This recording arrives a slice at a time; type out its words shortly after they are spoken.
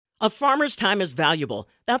A farmer's time is valuable.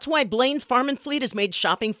 That's why Blaine's Farm and Fleet has made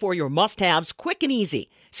shopping for your must-haves quick and easy.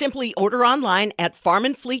 Simply order online at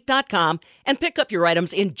farmandfleet.com and pick up your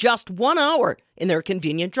items in just 1 hour in their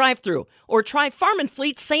convenient drive-thru. Or try Farm and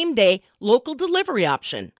Fleet's same-day local delivery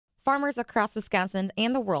option. Farmers across Wisconsin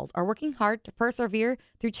and the world are working hard to persevere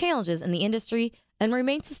through challenges in the industry and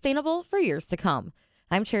remain sustainable for years to come.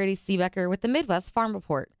 I'm Charity Seebecker with the Midwest Farm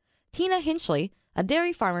Report. Tina Hinchley, a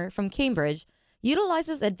dairy farmer from Cambridge,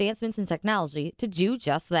 utilizes advancements in technology to do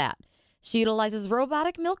just that. She utilizes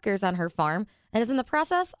robotic milkers on her farm and is in the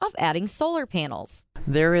process of adding solar panels.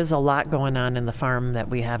 There is a lot going on in the farm that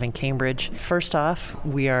we have in Cambridge. First off,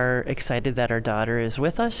 we are excited that our daughter is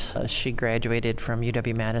with us. She graduated from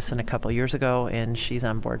UW-Madison a couple years ago, and she's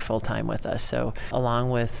on board full-time with us. So along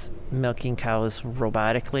with milking cows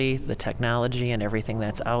robotically, the technology and everything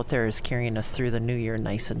that's out there is carrying us through the new year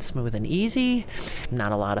nice and smooth and easy.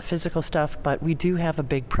 Not a lot of physical stuff, but we do have a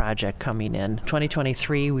big project coming in.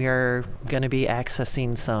 2023, we are going to be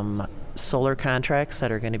accessing some solar contracts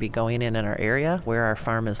that are going to be going in our area where our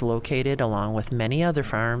farm is located, along with many other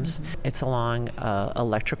farms. It's along an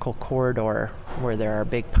electrical corridor where there are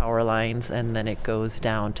big power lines, and then it goes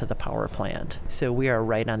down to the power plant. So we are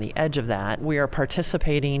right on the edge of that. We are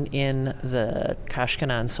participating in the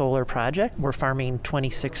Kashkanan Solar Project. We're farming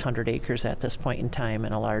 2,600 acres at this point in time,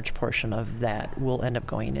 and a large portion of that will end up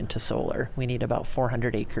going into solar. We need about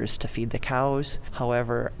 400 acres to feed the cows.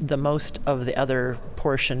 However, the most of the other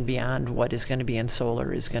portion beyond what is going to be in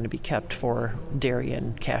solar is going to be kept for dairy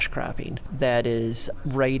and cash cropping. That is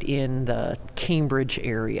right in the Cambridge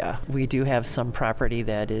area. We do have some property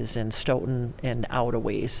that is in Stoughton and out a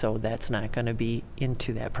ways, so that's not going to be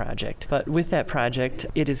into that project. But with that project,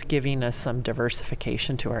 it is giving us some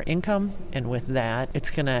diversification to our income, and with that, it's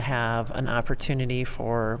going to have an opportunity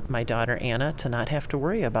for my daughter Anna to not have to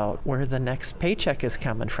worry about where the next paycheck is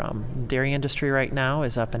coming from. Dairy industry right now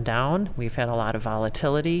is up and down. We've had a lot of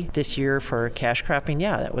volatility. This year for cash cropping,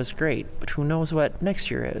 yeah, that was great. But who knows what next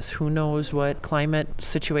year is? Who knows what climate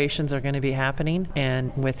situations are going to be happening?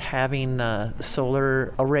 And with having the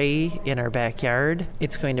solar array in our backyard,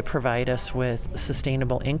 it's going to provide us with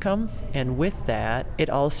sustainable income. And with that, it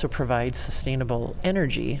also provides sustainable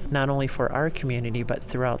energy, not only for our community, but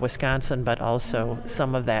throughout Wisconsin, but also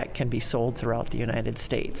some of that can be sold throughout the United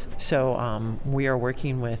States. So we are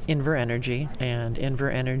working with Inver Energy, and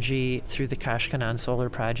Inver Energy, through the Kashkanan Solar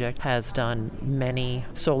Project, has done many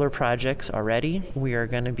solar projects already. We are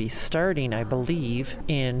going to be starting, I believe,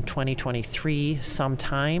 in 2023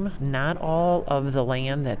 sometime. Not all of the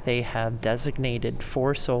land that they have designated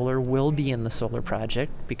for solar will be in the solar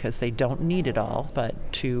project because they don't need it all,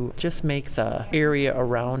 but to just make the area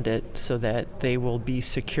around it so that they will be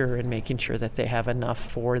secure in making sure that they have enough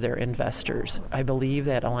for their investors. I believe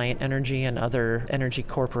that Alliant Energy and other energy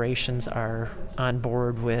corporations are on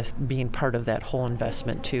board with being part of that whole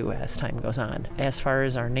investment too as time goes on. As far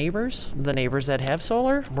as our neighbors, the neighbors that have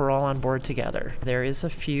solar, we're all on board together. There is a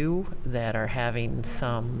few that are having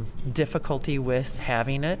some difficulty with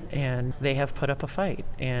having it, and they have put up a fight.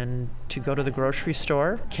 And to go to the grocery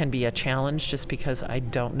store can be a challenge just because I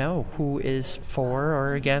don't know who is for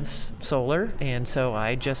or against solar. And so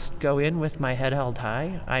I just go in with my head held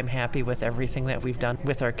high. I'm happy with everything that we've done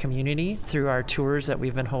with our community through our tours that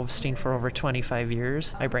we've been hosting for over 25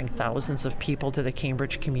 years. I bring thousands of people to the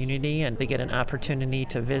Cambridge community, and they get an opportunity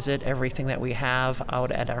to visit everything that we have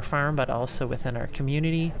out at our farm, but also within our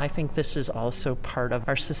community. I think this is also part of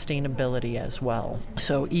our sustainability as well.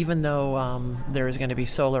 So even though there is going to be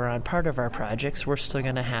solar on part of our projects, we're still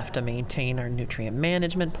going to have to maintain our nutrient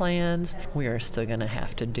management plans. We are still going to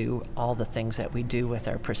have to do all the things that we do with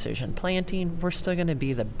our precision planting. We're still going to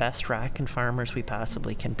be the best rockin' farmers we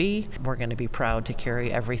possibly can be. We're going to be proud to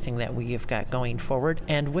carry everything that we have got going forward.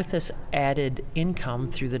 And with this added income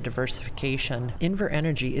through the diversification, Inver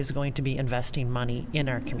Energy is going to be investing money in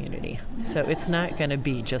our community. So it's not going to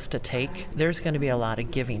be just a take. There's going to be a lot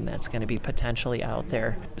of giving that's going to be potentially out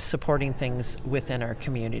there, supporting things within our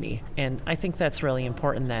community. And I think that's really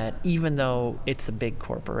important, that even though it's a big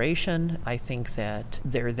corporation, I think that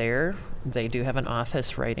they're there. They do have an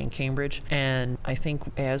office right in Cambridge. And I think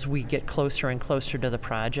as we get closer and closer to the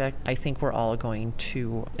project, I think we're all going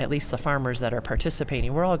to, at least the farmers that are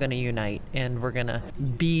participating, we're all going to unite, and we're going to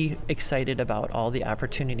be excited about all the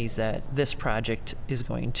opportunities that this project is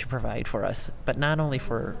going to provide for us. But not only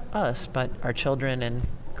for us, but our children and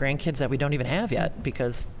grandkids that we don't even have yet,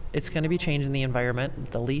 because It's going to be changing the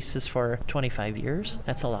environment. The lease is for 25 years.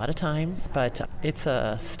 That's a lot of time, but it's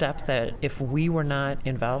a step that if we were not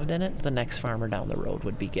involved in it, the next farmer down the road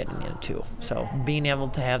would be getting into. So being able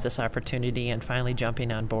to have this opportunity and finally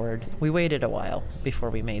jumping on board, we waited a while before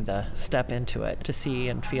we made the step into it to see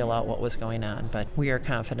and feel out what was going on. But we are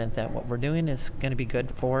confident that what we're doing is going to be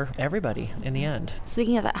good for everybody in the end.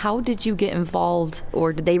 Speaking of that, how did you get involved,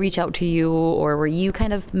 or did they reach out to you, or were you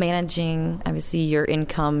kind of managing, obviously, your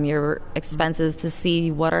income, your expenses to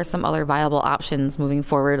see what are some other viable options moving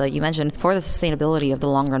forward, like you mentioned, for the sustainability of the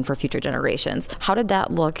long run for future generations? How did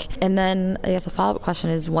that look? And then I guess a follow-up question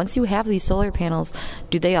is, once you have these solar panels,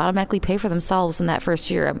 do they automatically pay for themselves in that first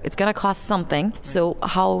year? It's going to cost something. So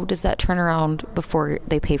how does that turn around before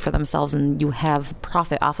they pay for themselves and you have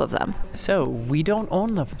profit off of them? So we don't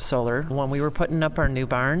own the solar. When we were putting up our new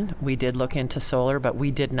barn, we did look into solar, but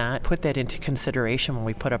we did not put that into consideration when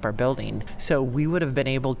we put up our building. So we would have been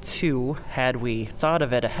able to, had we thought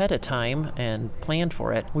of it ahead of time and planned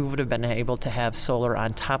for it, we would have been able to have solar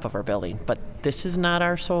on top of our building. But this is not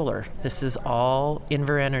our solar. This is all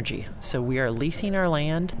Inver Energy. So we are leasing our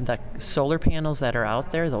land. The solar panels that are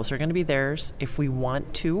out there, those are going to be theirs. If we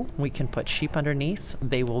want to, we can put sheep underneath.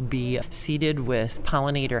 They will be seeded with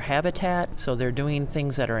pollinator habitat, so they're doing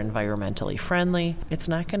things that are environmentally friendly. It's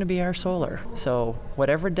not going to be our solar. So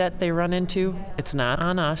whatever debt they run into, it's not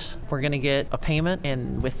on us. We're going to get a payment,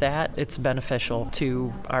 and with that, it's beneficial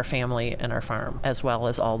to our family and our farm, as well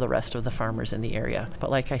as all the rest of the farmers in the area.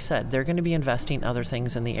 But like I said, they're going to be investing other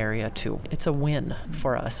things in the area too. It's a win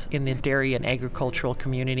for us in the dairy and agricultural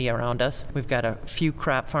community around us. We've got a few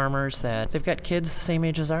crop farmers that they've got kids the same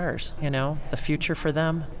age as ours. The future for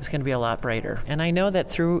them is going to be a lot brighter. And I know that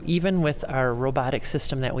through, even with our robotic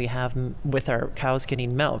system that we have with our cows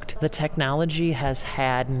getting milked, the technology has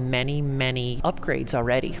had many, many upgrades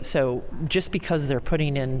already. So just because they're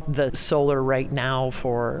putting in the solar right now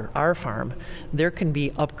for our farm, there can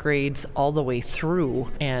be upgrades all the way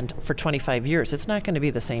through, and for 25 years, it's not going to be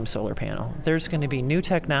the same solar panel. There's going to be new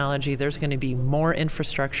technology, there's going to be more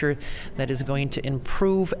infrastructure that is going to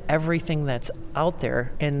improve everything that's out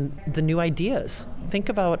there and the new ideas. Think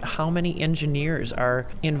about how many engineers are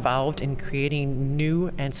involved in creating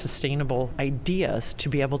new and sustainable ideas to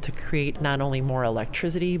be able to create not only more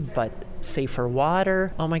electricity, but safer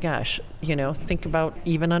water. Oh my gosh, think about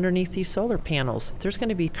even underneath these solar panels. There's going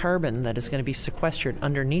to be carbon that is going to be sequestered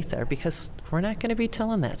underneath there because we're not going to be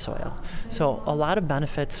tilling that soil. So a lot of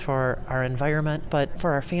benefits for our environment, but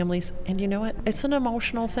for our families. And you know what? It's an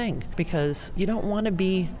emotional thing because you don't want to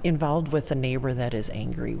be involved with a neighbor that is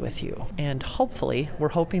angry with you. And hopefully, we're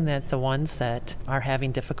hoping that the ones that are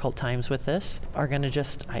having difficult times with this are going to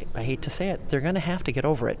just, I hate to say it, they're going to have to get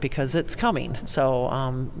over it because it's coming.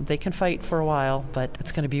 So they can fight for a while, but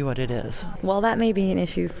it's going to be what it is. Well, that may be an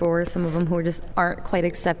issue for some of them who just aren't quite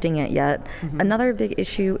accepting it yet. Mm-hmm. Another big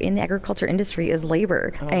issue in the agriculture industry is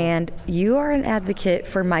labor, and you are an advocate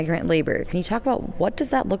for migrant labor. Can you talk about what does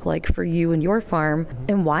that look like for you and your farm,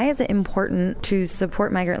 and why is it important to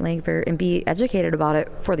support migrant labor and be educated about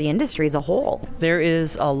it for the industry as a whole? There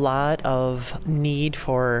is a lot of need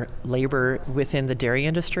for labor within the dairy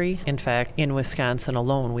industry. In fact, in Wisconsin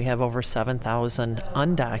alone, we have over 7,000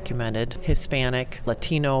 undocumented Hispanic,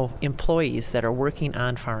 Latino employees that are working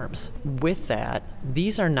on farms. With that,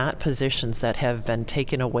 these are not positions that have been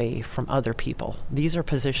taken away from other people. These are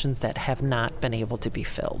positions that have not been able to be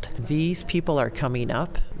filled. These people are coming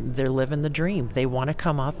up, they're living the dream. They want to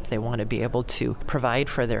come up, they want to be able to provide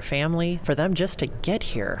for their family. For them just to get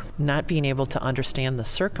here, not being able to understand the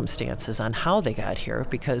circumstances on how they got here,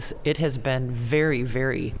 because it has been very,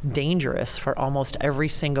 very dangerous for almost every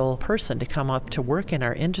single person to come up to work in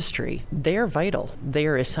our industry. They are vital. They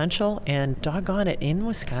are essential, and doggone it, in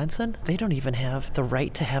Wisconsin, they don't even have the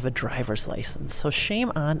right to have a driver's license. So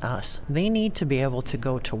shame on us. They need to be able to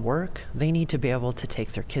go to work. They need to be able to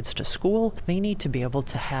take their kids to school. They need to be able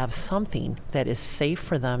to have something that is safe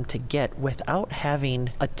for them to get without having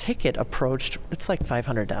a ticket approached. It's like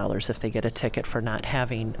 $500 if they get a ticket for not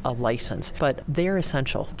having a license. But they're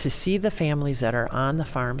essential. To see the families that are on the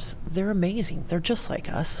farms, they're amazing. They're just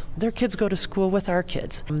like us. Their kids go to school with our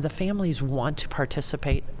kids. The families want to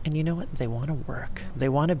participate, and you know what? They want to work. They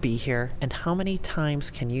want to be here. And how many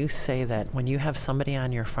times can you say that when you have somebody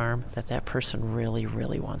on your farm that person really,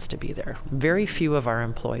 really wants to be there? Very few of our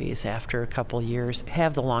employees, after a couple years,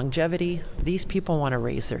 have the longevity. These people want to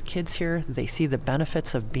raise their kids here. They see the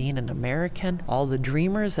benefits of being an American. All the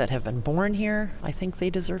dreamers that have been born here, I think they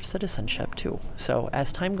deserve citizenship too. So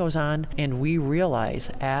as time goes on and we realize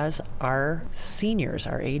as our seniors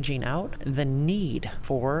are aging out, the need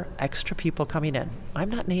for extra people coming in. I'm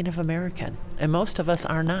not Native American, and most of us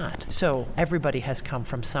are not. So everybody has come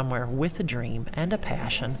from somewhere with a dream and a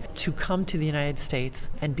passion to come to the United States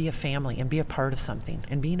and be a family and be a part of something.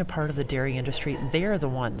 And being a part of the dairy industry, they're the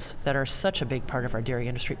ones that are such a big part of our dairy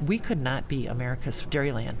industry. We could not be America's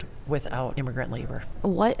dairyland without immigrant labor.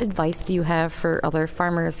 What advice do you have for other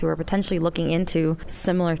farmers who are potentially looking into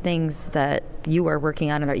similar things that you are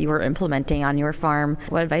working on and that you are implementing on your farm?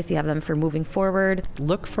 What advice do you have them for moving forward?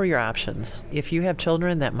 Look for your options. If you have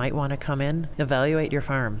children that might want to come in, evaluate your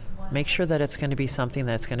farm. Make sure that it's going to be something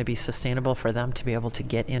that's going to be sustainable for them to be able to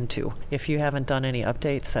get into. If you haven't done any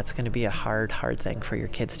updates, that's going to be a hard thing for your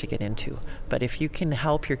kids to get into. But if you can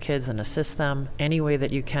help your kids and assist them any way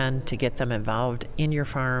that you can to get them involved in your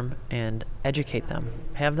farm and educate them,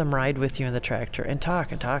 have them ride with you in the tractor and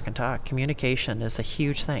talk and talk and talk. Communication is a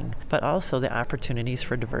huge thing, but also the opportunities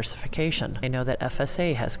for diversification. I know that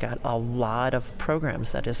FSA has got a lot of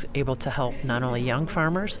programs that is able to help not only young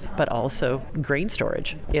farmers, but also grain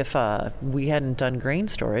storage. If we hadn't done grain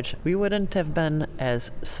storage, we wouldn't have been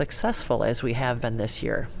as successful as we have been this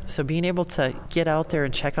year. So being able to get out there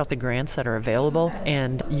and check out the grants that are available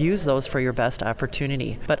and use those for your best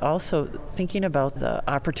opportunity, but also thinking about the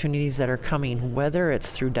opportunities that are coming, whether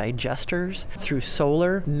it's through digesters, through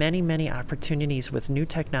solar, many opportunities with new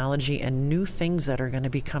technology and new things that are going to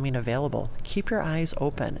be coming available. Keep your eyes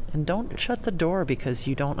open and don't shut the door because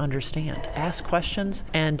you don't understand. Ask questions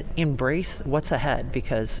and embrace what's ahead,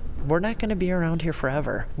 because we're not going to be around here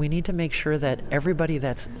forever. We need to make sure that everybody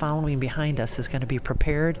that's following behind us is going to be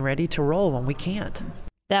prepared and ready to roll when we can't.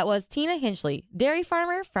 That was Tina Hinchley, dairy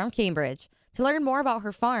farmer from Cambridge. To learn more about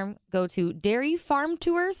her farm, go to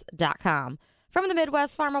dairyfarmtours.com. From the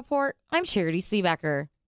Midwest Farm Report, I'm Charity Seebecker.